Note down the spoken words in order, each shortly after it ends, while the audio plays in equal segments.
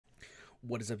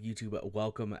What is up, YouTube?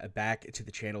 Welcome back to the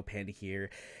channel. Panda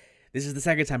here. This is the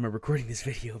second time I'm recording this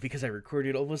video because I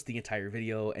recorded almost the entire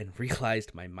video and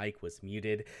realized my mic was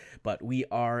muted. But we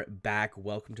are back.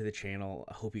 Welcome to the channel.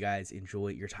 I hope you guys enjoy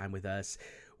your time with us.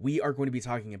 We are going to be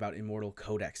talking about Immortal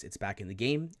Codex. It's back in the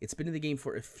game. It's been in the game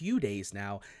for a few days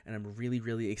now, and I'm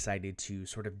really excited to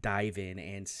sort of dive in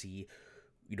and see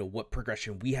what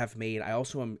progression we have made. I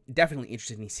also am definitely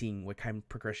interested in seeing what kind of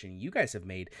progression you guys have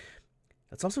made.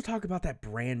 Let's also talk about that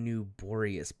brand new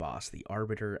Boreas boss, the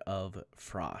Arbiter of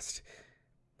Frost.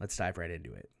 Let's dive right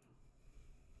into it.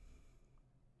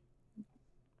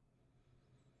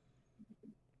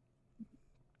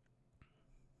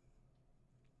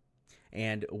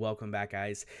 And welcome back,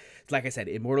 guys. Like I said,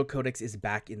 Immortal Codex is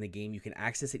back in the game. You can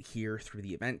access it here through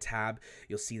the event tab.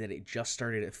 You'll see that it just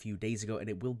started a few days ago, and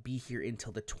it will be here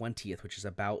until the 20th, which is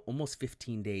about almost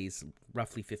 15 days,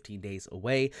 roughly 15 days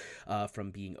away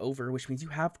from being over, which means you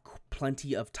have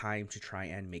plenty of time to try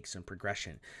and make some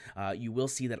progression. You will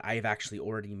see that I have actually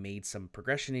already made some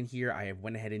progression in here. I have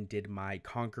went ahead and did my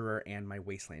Conqueror and my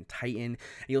Wasteland Titan, and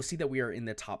you'll see that we are in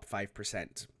the top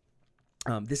 5%.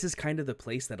 This is kind of the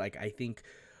place that I think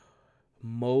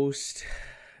most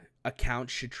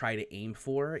accounts should try to aim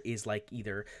for, is like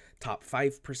either top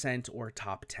 5% or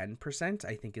top 10%.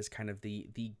 I think is kind of the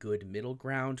good middle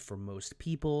ground for most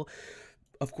people.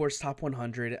 Of course, top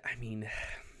 100, I mean,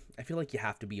 I feel like you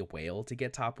have to be a whale to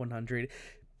get top 100.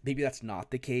 Maybe that's not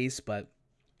the case, but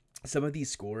some of these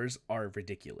scores are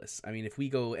ridiculous. I mean, if we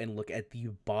go and look at the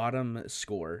bottom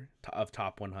score of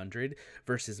top 100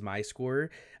 versus my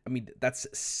score, I mean, that's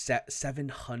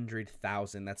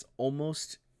 700,000. That's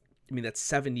almost, I mean, that's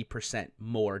 70%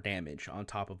 more damage on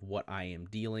top of what I am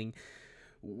dealing,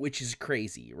 which is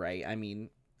crazy, right? I mean,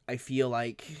 I feel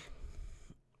like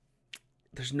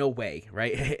there's no way,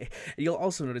 right? You'll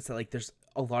also notice that, like, there's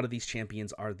a lot of these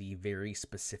champions are the very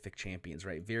specific champions,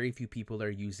 right? Very few people are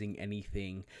using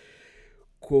anything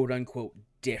quote unquote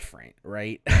different,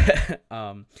 right?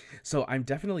 So I'm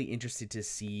definitely interested to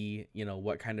see,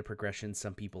 what kind of progression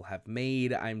some people have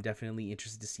made. I'm definitely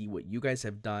interested to see what you guys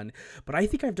have done, but I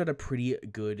think I've done a pretty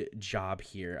good job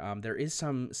here. There is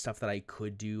some stuff that I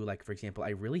could do, like, for example, I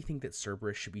really think that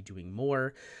Cerberus should be doing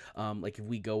more. Like, if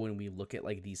we go and we look at,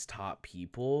 like, these top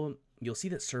people, you'll see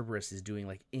that Cerberus is doing,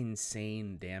 like,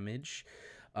 insane damage.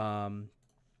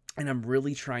 And I'm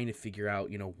really trying to figure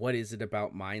out, what is it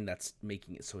about mine that's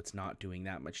making it so it's not doing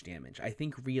that much damage. I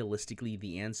think realistically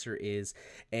the answer is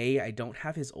A, I don't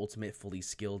have his ultimate fully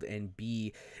skilled, and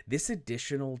B, this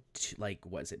additional,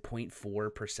 what is it,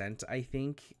 0.4%, I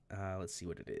think? Let's see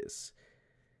what it is.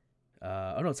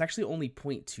 Oh no, it's actually only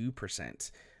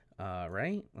 0.2%,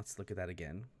 right? Let's look at that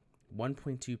again.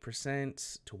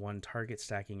 1.2% to one target,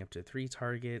 stacking up to 3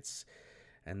 targets.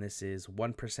 And this is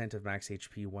 1% of max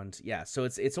HP. Yeah, so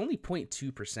it's only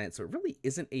 0.2%, so it really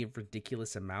isn't a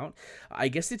ridiculous amount. I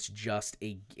guess it's just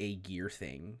a gear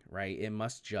thing, right? It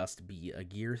must just be a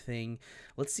gear thing.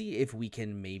 Let's see if we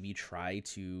can maybe try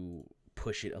to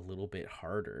push it a little bit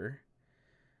harder.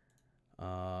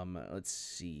 Let's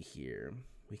see here.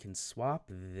 We can swap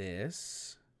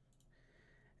this,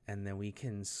 and then we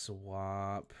can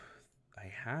swap. I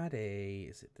had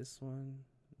is it this one?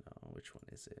 No, which one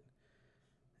is it?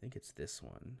 I think it's this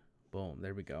one. Boom,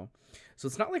 there we go. So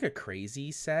it's not like a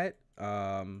crazy set,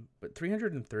 but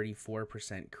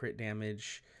 334% crit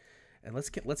damage. And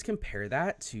let's compare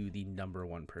that to the number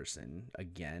one person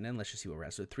again, and let's just see what we're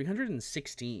at. So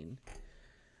 316,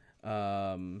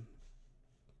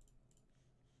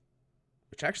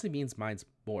 which actually means mine's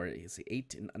more. It's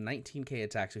 19k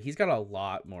attack. So he's got a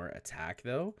lot more attack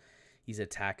though. He's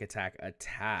attack,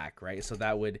 right? So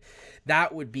that would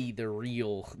be the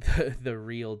real the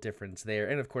real difference there.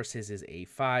 And of course his is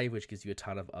A5, which gives you a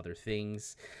ton of other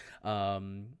things.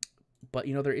 But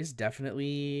there is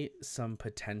definitely some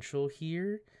potential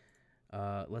here.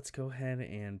 Let's go ahead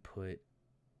and put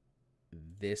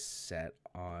this set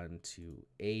onto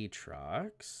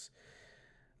Aatrox.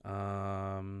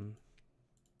 And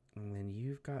then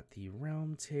you've got the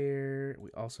Realm Tear. We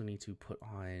also need to put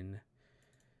on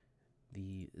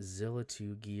the Zilla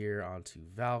 2 gear onto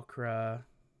Valkyra.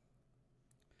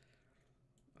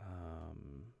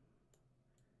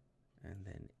 And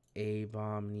then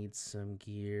A-Bomb needs some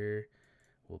gear.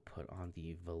 We'll put on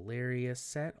the Valeria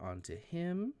set onto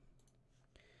him.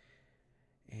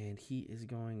 And he is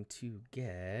going to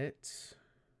get...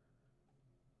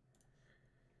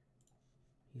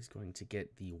 He's going to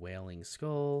get the Wailing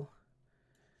Skull.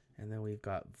 And then we've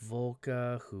got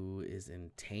Volca, who is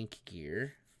in tank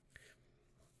gear.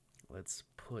 Let's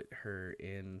put her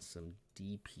in some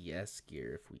DPS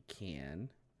gear if we can.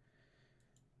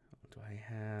 do I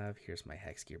have? Here's my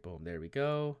hex gear. Boom, there we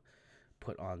go.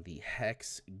 Put on the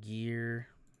hex gear.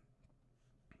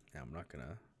 Now I'm not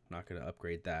gonna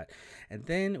upgrade that. And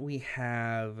then we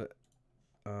have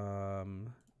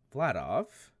Vladov.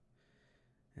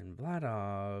 And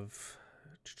Vladov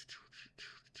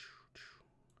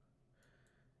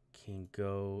can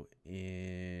go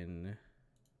in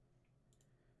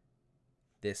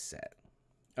this set.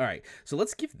 All right, so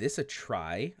let's give this a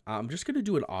try. I'm just going to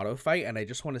do an auto fight, and I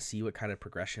just want to see what kind of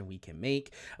progression we can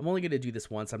make. I'm only going to do this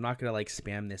once. I'm not going to like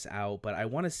spam this out, but I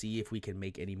want to see if we can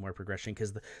make any more progression,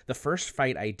 because the first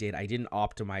fight I didn't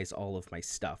optimize all of my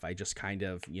stuff. I just kind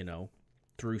of, you know,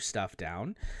 threw stuff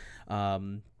down.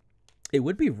 It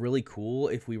would be really cool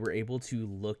if we were able to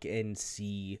look and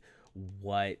see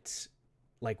what,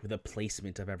 like, the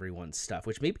placement of everyone's stuff,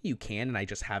 which maybe you can and I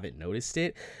just haven't noticed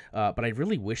it, but I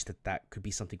really wish that that could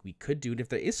be something we could do. And if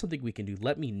there is something we can do,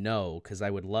 let me know, because I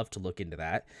would love to look into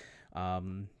that,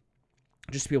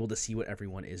 just to be able to see what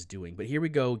everyone is doing. But here we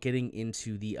go, getting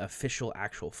into the official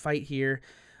actual fight here.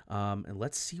 And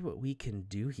let's see what we can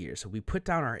do here. So we put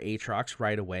down our Aatrox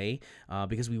right away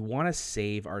because we want to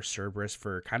save our Cerberus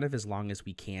for kind of as long as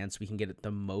we can, so we can get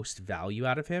the most value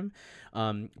out of him.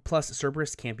 Plus,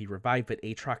 Cerberus can't be revived, but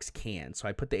Aatrox can. So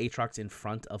I put the Aatrox in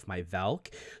front of my Valk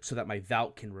so that my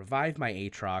Valk can revive my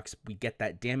Aatrox. We get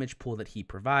that damage pool that he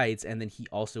provides, and then he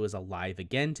also is alive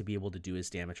again to be able to do his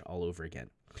damage all over again.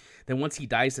 Then once he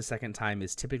dies the second time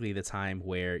is typically the time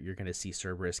where you're going to see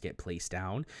Cerberus get placed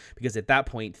down, because at that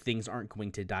point things aren't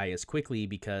going to die as quickly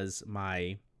because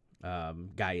my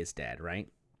guy is dead, right?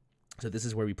 So this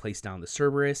is where we place down the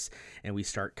Cerberus and we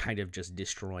start kind of just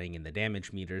destroying in the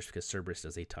damage meters, because Cerberus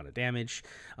does a ton of damage.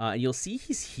 And you'll see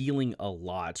he's healing a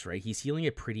lot, right? He's healing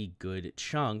a pretty good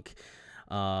chunk,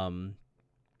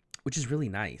 which is really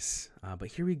nice. But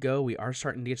here we go. We are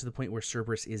starting to get to the point where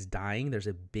Cerberus is dying. There's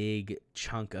a big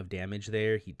chunk of damage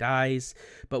there. He dies,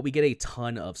 but we get a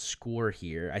ton of score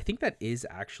here. I think that is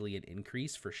actually an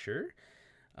increase for sure.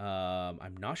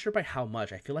 I'm not sure by how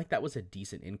much. I feel like that was a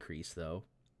decent increase, though.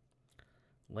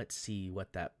 Let's see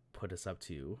what that put us up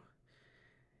to.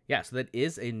 Yeah, so that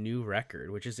is a new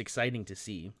record, which is exciting to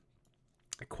see.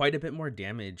 Quite a bit more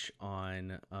damage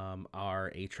on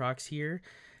our Aatrox here,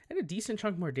 and a decent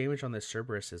chunk more damage on the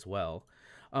Cerberus as well.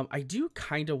 I do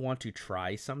kind of want to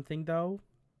try something, though.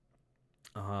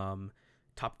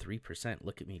 Top 3%.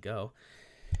 Look at me go.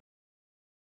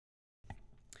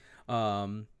 I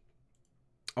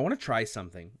want to try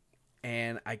something.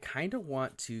 And I kind of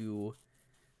want to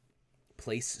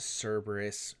place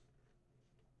Cerberus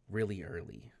really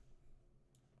early.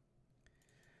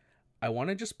 I want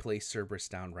to just place Cerberus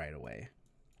down right away.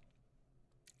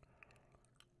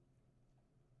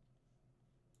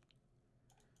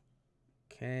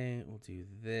 Okay, we'll do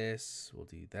this, we'll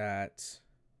do that.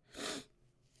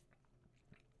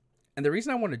 And the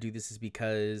reason I want to do this is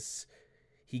because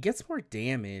he gets more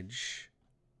damage,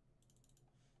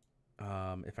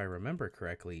 if I remember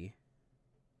correctly,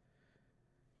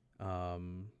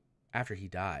 after he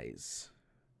dies,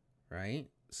 right?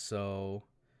 So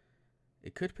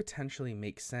it could potentially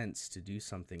make sense to do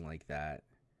something like that.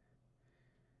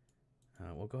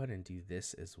 We'll go ahead and do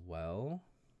this as well.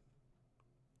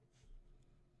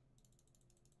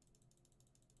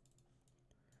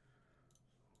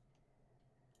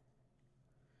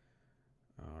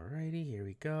 Alrighty, here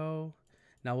we go.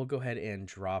 Now we'll go ahead and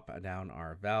drop down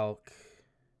our Valk.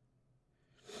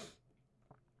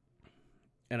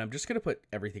 And I'm just going to put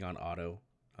everything on auto,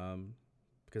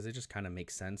 because it just kind of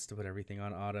makes sense to put everything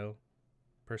on auto,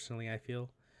 personally, I feel.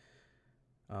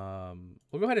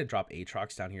 We'll go ahead and drop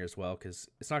Aatrox down here as well, because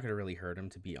it's not going to really hurt him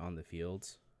to be on the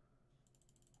field.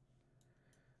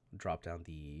 Drop down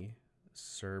the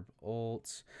Cerb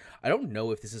ult. I don't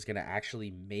know if this is going to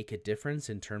actually make a difference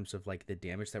in terms of like the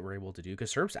damage that we're able to do,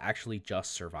 because Cerb's actually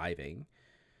just surviving.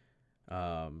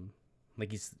 Like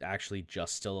he's actually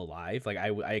just still alive. Like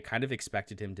I kind of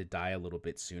expected him to die a little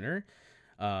bit sooner,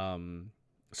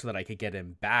 so that I could get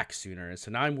him back sooner.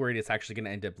 So now I'm worried it's actually going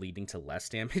to end up leading to less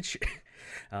damage.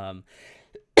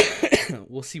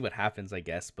 We'll see what happens, I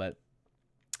guess, but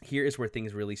here is where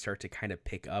things really start to kind of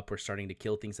pick up. We're starting to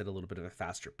kill things at a little bit of a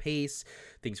faster pace.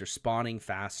 Things are spawning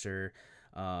faster.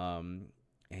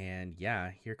 And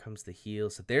yeah, here comes the heal.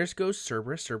 So there's goes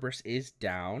Cerberus. Cerberus is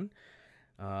down.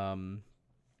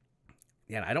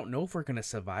 Yeah, I don't know if we're going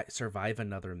to survive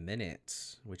another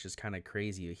minute, which is kind of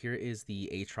crazy. Here is the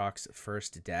Aatrox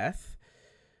first death.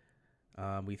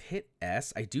 We've hit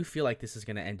S. I do feel like this is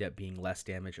going to end up being less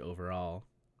damage overall,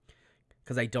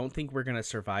 because I don't think we're going to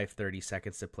survive 30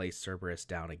 seconds to place Cerberus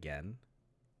down again.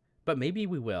 But maybe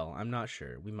we will. I'm not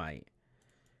sure. We might.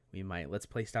 We might. Let's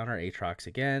place down our Aatrox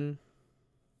again.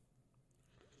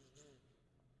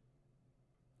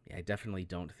 Yeah, I definitely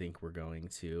don't think we're going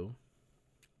to.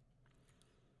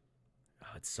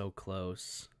 Oh, it's so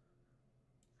close.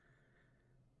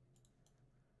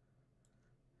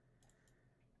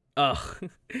 Oh,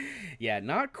 yeah,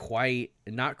 not quite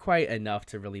enough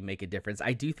to really make a difference.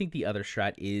 I do think the other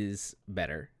strat is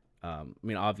better. I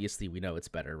mean, obviously we know it's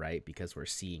better, right? Because we're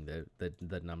seeing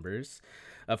the numbers.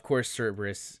 Of course,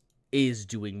 Cerberus is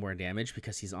doing more damage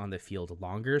because he's on the field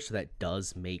longer, so that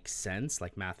does make sense,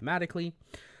 like mathematically.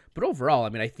 But overall, I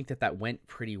mean, I think that went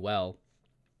pretty well.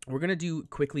 We're gonna do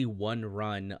quickly one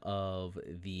run of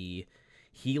the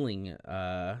healing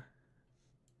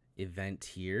event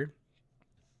here.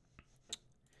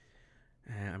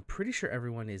 I'm pretty sure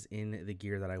everyone is in the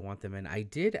gear that I want them in. I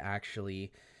did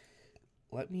actually,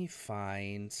 let me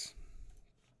find,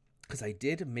 because I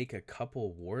did make a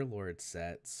couple Warlord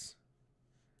sets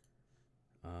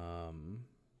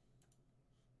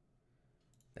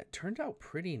that turned out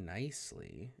pretty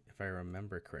nicely, if I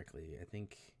remember correctly. I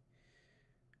think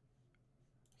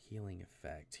healing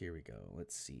effect, here we go.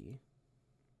 Let's see.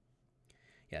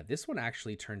 Yeah, this one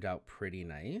actually turned out pretty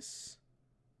nice.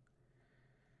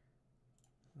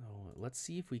 Oh, let's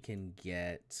see if we can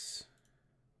get...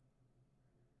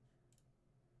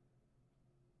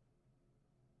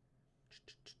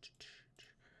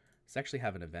 Let's actually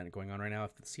have an event going on right now.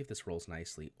 Let's see if this rolls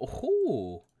nicely.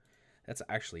 Oh, that's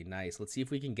actually nice. Let's see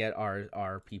if we can get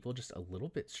our people just a little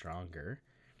bit stronger.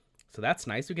 So that's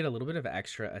nice. We get a little bit of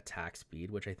extra attack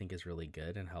speed, which I think is really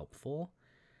good and helpful.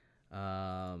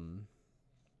 Let's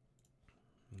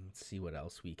see what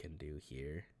else we can do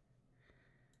here.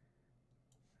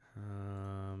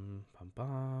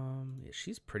 Yeah,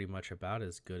 she's pretty much about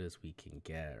as good as we can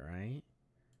get, right?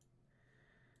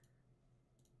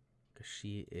 Because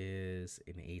she is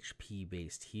an HP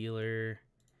based healer.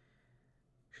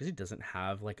 She doesn't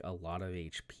have like a lot of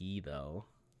HP though.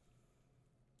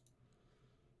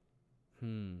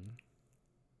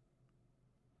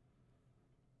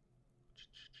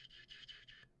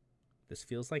 This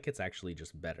feels like it's actually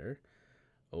just better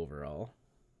overall,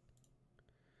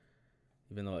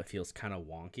 even though it feels kind of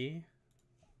wonky.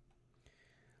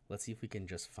 Let's see if we can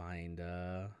just find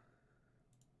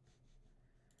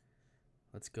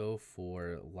let's go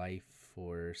for Life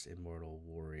Force, Immortal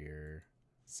Warrior,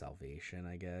 Salvation,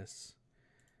 I guess.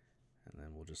 And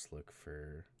then we'll just look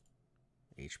for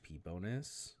HP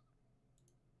bonus.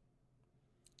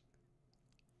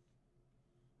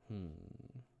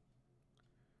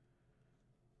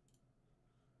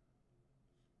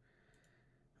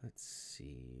 Let's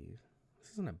see.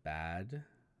 This isn't a bad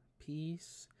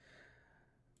piece.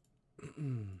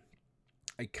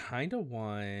 I kind of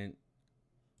want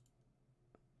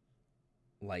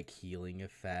like healing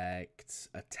effects,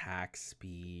 attack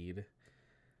speed,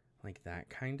 like that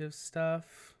kind of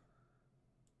stuff.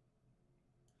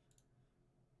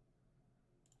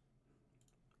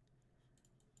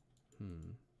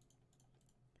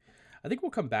 I think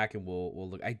we'll come back and we'll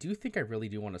look. I do think I really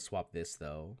do want to swap this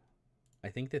though. I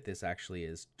think that this actually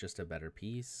is just a better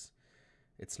piece.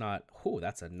 It's not, oh,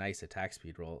 that's a nice attack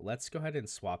speed roll. Let's go ahead and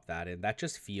swap that in. That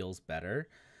just feels better.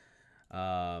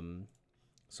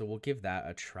 So we'll give that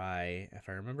a try. If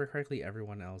I remember correctly,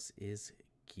 everyone else is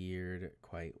geared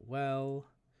quite well.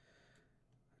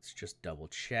 Let's just double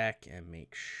check and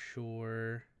make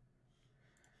sure.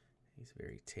 He's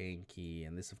very tanky.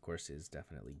 And this, of course, is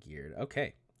definitely geared.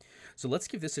 Okay. So let's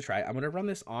give this a try. I'm going to run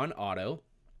this on auto.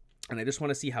 And I just want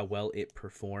to see how well it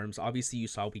performs. Obviously, you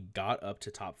saw we got up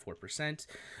to top 4%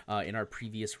 in our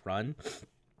previous run.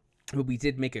 But we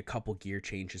did make a couple gear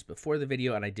changes before the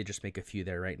video, and I did just make a few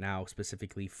there right now,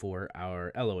 specifically for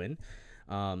our Eloin.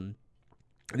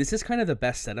 This is kind of the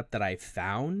best setup that I've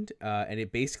found, and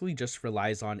it basically just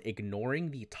relies on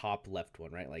ignoring the top left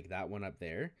one, right? Like that one up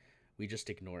there. We just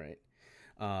ignore it.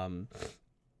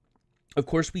 Of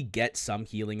course, we get some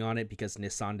healing on it because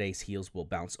Nissande's heals will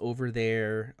bounce over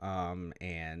there,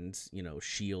 and, you know,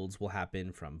 shields will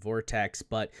happen from Vortex,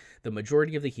 but the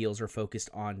majority of the heals are focused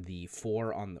on the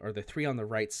 3 on the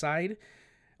right side,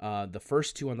 the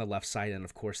first 2 on the left side, and,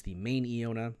 of course, the main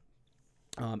Iona,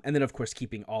 and then, of course,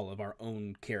 keeping all of our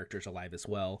own characters alive as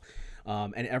well,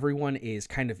 and everyone is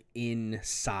kind of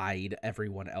inside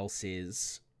everyone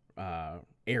else's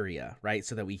area, right,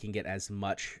 so that we can get as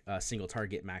much single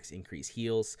target max increase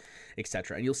heals,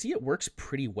 etc. And you'll see it works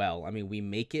pretty well. I mean, we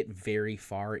make it very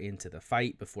far into the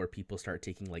fight before people start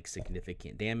taking like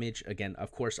significant damage. Again,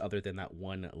 of course, other than that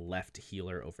one left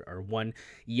healer over, or one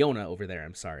Iona over there,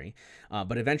 I'm sorry,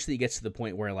 but eventually it gets to the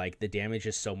point where like the damage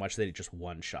is so much that it just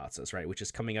one-shots us, right, which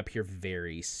is coming up here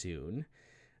very soon.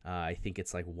 I think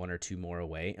it's like 1 or 2 more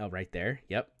away. Oh, right there.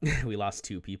 Yep. We lost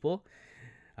 2 people.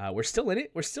 We're still in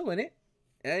it. We're still in it.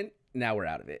 And now we're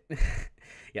out of it.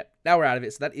 Yep. Now we're out of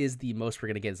it. So that is the most we're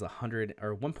going to get is 100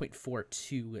 or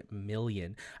 1.42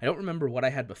 million. I don't remember what I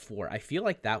had before. I feel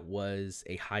like that was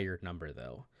a higher number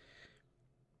though.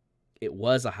 It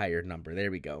was a higher number.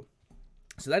 There we go.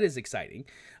 So that is exciting.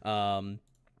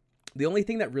 The only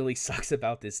thing that really sucks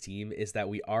about this team is that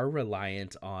we are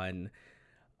reliant on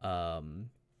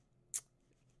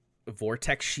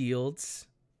Vortex shields,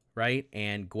 right?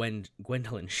 And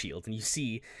Gwendolyn shield. And you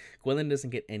see Gwendolyn doesn't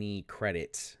get any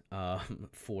credit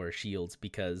for shields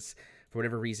because for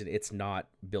whatever reason it's not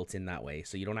built in that way.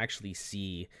 So you don't actually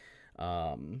see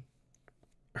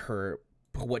her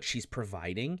what she's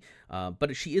providing,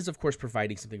 but she is of course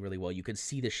providing something really well. You can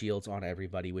see the shields on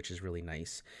everybody, which is really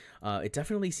nice. It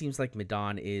definitely seems like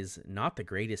Madon is not the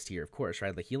greatest here, of course,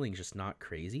 right? The healing is just not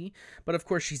crazy, but of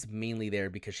course she's mainly there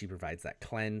because she provides that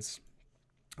cleanse.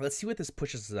 Let's see what this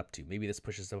pushes us up to. Maybe this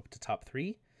pushes us up to top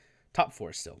 3, top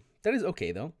 4 still. That is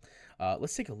okay though.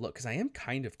 Let's take a look because I am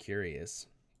kind of curious.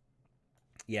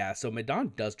 Yeah, so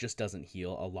Madon just doesn't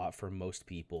heal a lot for most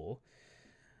people.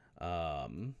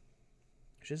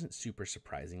 Which isn't super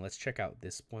surprising. Let's check out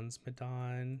this one's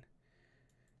Madon.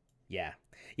 Yeah.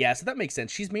 Yeah, so that makes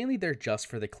sense. She's mainly there just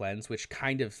for the cleanse, which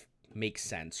kind of makes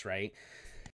sense, right?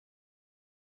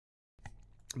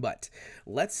 But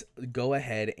let's go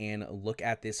ahead and look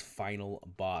at this final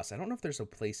boss. I don't know if there's a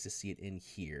place to see it in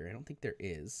here. I don't think there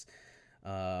is.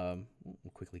 We'll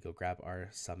quickly go grab our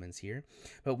summons here.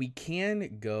 But we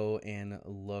can go and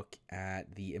look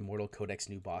at the Immortal Codex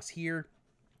new boss here,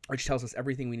 which tells us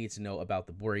everything we need to know about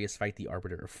the Boreas fight, the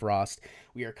Arbiter of Frost.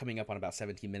 We are coming up on about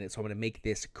 17 minutes, so I'm going to make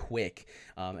this quick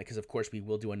because, of course, we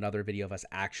will do another video of us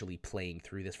actually playing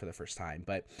through this for the first time.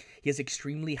 But he has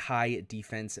extremely high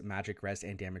defense, magic rest,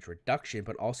 and damage reduction,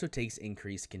 but also takes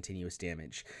increased continuous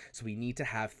damage. So we need to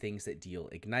have things that deal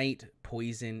ignite,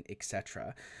 poison,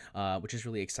 etc., which is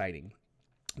really exciting.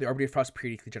 The Arbiter of Frost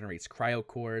periodically generates cryo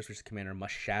cores, which the commander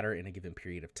must shatter in a given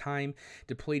period of time.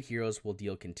 Deployed heroes will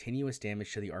deal continuous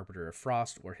damage to the Arbiter of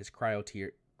Frost, or his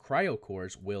cryo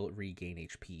cores will regain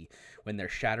HP. When they're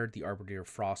shattered, the Arbiter of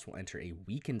Frost will enter a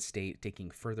weakened state,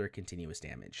 taking further continuous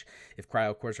damage. If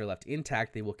cryo cores are left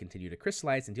intact, they will continue to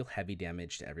crystallize and deal heavy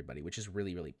damage to everybody, which is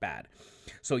really, really bad.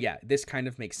 So yeah, this kind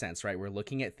of makes sense, right? We're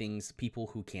looking at people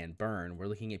who can burn. We're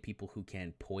looking at people who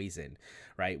can poison,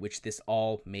 right? Which this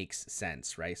all makes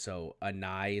sense, right? So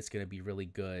Anai is going to be really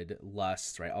good.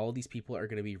 Lust, right? All of these people are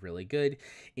going to be really good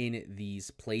in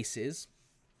these places.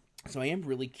 So I am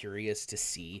really curious to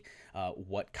see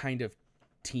what kind of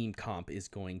team comp is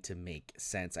going to make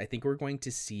sense. I think we're going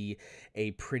to see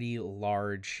a pretty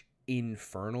large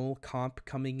Infernal comp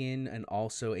coming in and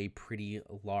also a pretty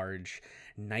large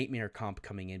Nightmare comp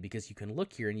coming in, because you can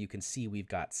look here and you can see we've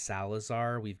got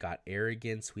Salazar, we've got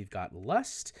Arrogance, we've got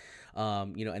Lust,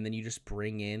 you know, and then you just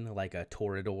bring in like a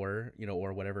Toreador, you know,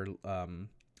 or whatever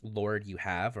Lord you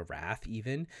have, a Wrath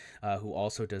even, who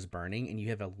also does burning, and you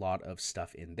have a lot of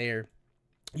stuff in there.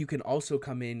 You can also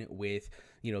come in with,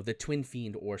 you know, the Twin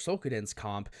Fiend or Solkaden's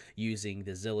comp using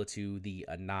the Zillitu, the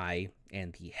Anai,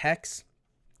 and the Hex.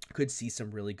 Could see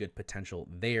some really good potential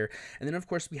there. And then of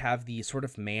course we have the sort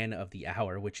of man of the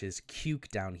hour, which is Cuke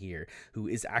down here, who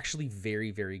is actually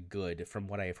very, very good from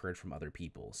what I have heard from other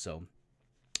people. So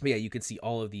but yeah, you can see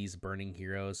all of these burning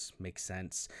heroes. Makes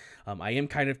sense. I am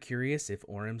kind of curious if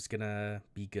Orym's gonna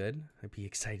be good. I'd be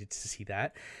excited to see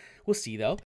that. We'll see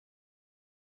though.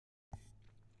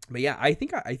 But yeah, I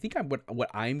think what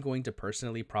I'm going to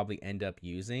personally probably end up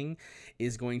using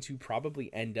is going to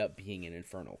probably end up being an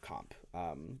Infernal comp,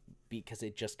 because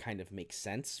it just kind of makes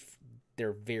sense.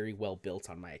 They're very well built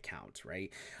on my account,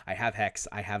 right? I have Hex,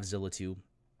 I have Zillitu,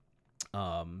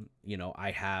 you know,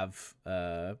 I have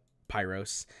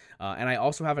Pyros, and I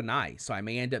also have Anai, so I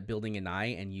may end up building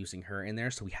Anai and using her in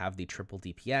there, so we have the triple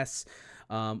DPS.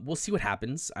 We'll see what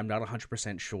happens. I'm not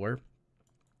 100% sure.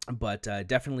 But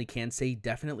definitely can say,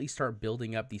 definitely start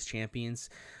building up these champions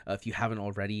if you haven't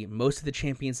already. Most of the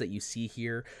champions that you see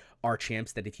here are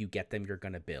champs that if you get them, you're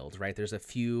going to build, right? There's a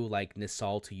few like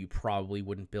Nisalt who you probably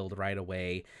wouldn't build right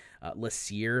away.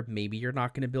 Lasir, maybe you're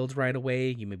not going to build right away.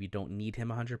 You maybe don't need him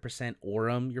 100%.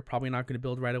 Orym, you're probably not going to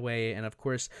build right away. And of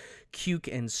course,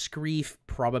 Cuke and Screef,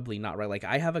 probably not, right? Like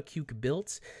I have a Cuke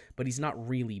built, but he's not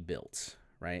really built,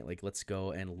 right? Like let's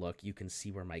go and look. You can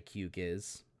see where my Cuke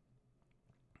is.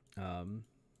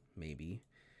 Maybe,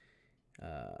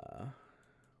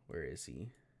 where is he?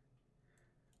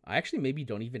 I actually maybe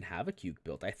don't even have a Cuke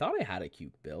built. I thought I had a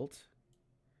Cuke built.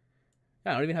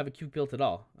 Yeah, I don't even have a Cuke built at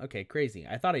all. Okay, crazy.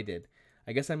 I thought I did.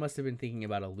 I guess I must have been thinking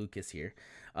about a Lucas here.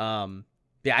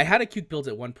 Yeah, I had a cute build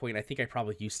at one point. I think I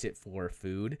probably used it for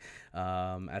food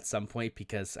at some point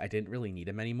because I didn't really need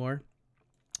him anymore.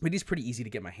 But he's pretty easy to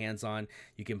get my hands on.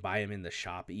 You can buy him in the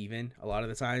shop even a lot of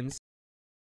the times.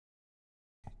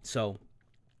 So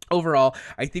overall,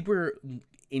 I think we're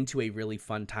into a really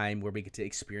fun time where we get to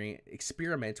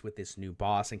experiment with this new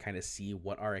boss and kind of see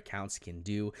what our accounts can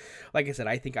do. Like I said,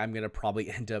 I think I'm going to probably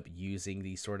end up using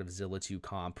the sort of Zilla 2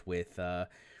 comp with,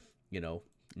 you know,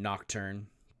 Nocturne.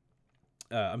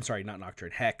 I'm sorry, not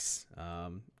Nocturne, Hex,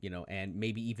 you know, and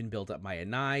maybe even build up my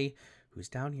Anai, who's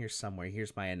down here somewhere.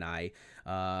 Here's my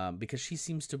Anai, because she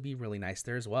seems to be really nice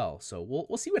there as well. So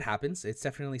we'll see what happens. It's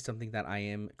definitely something that I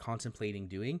am contemplating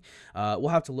doing. We'll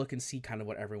have to look and see kind of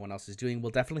what everyone else is doing.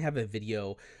 We'll definitely have a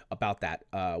video about that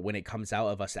when it comes out,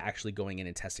 of us actually going in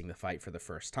and testing the fight for the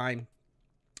first time.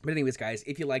 But anyways, guys,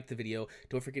 if you liked the video,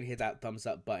 don't forget to hit that thumbs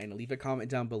up button. Leave a comment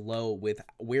down below with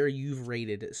where you've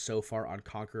rated so far on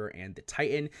Conqueror and the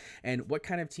Titan, and what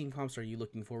kind of team comps are you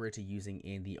looking forward to using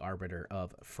in the Arbiter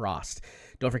of Frost.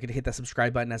 Don't forget to hit that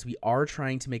subscribe button, as we are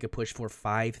trying to make a push for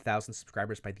 5,000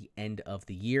 subscribers by the end of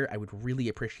the year. I would really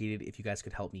appreciate it if you guys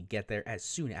could help me get there as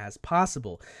soon as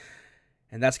possible.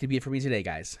 And that's going to be it for me today,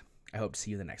 guys. I hope to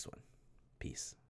see you in the next one. Peace.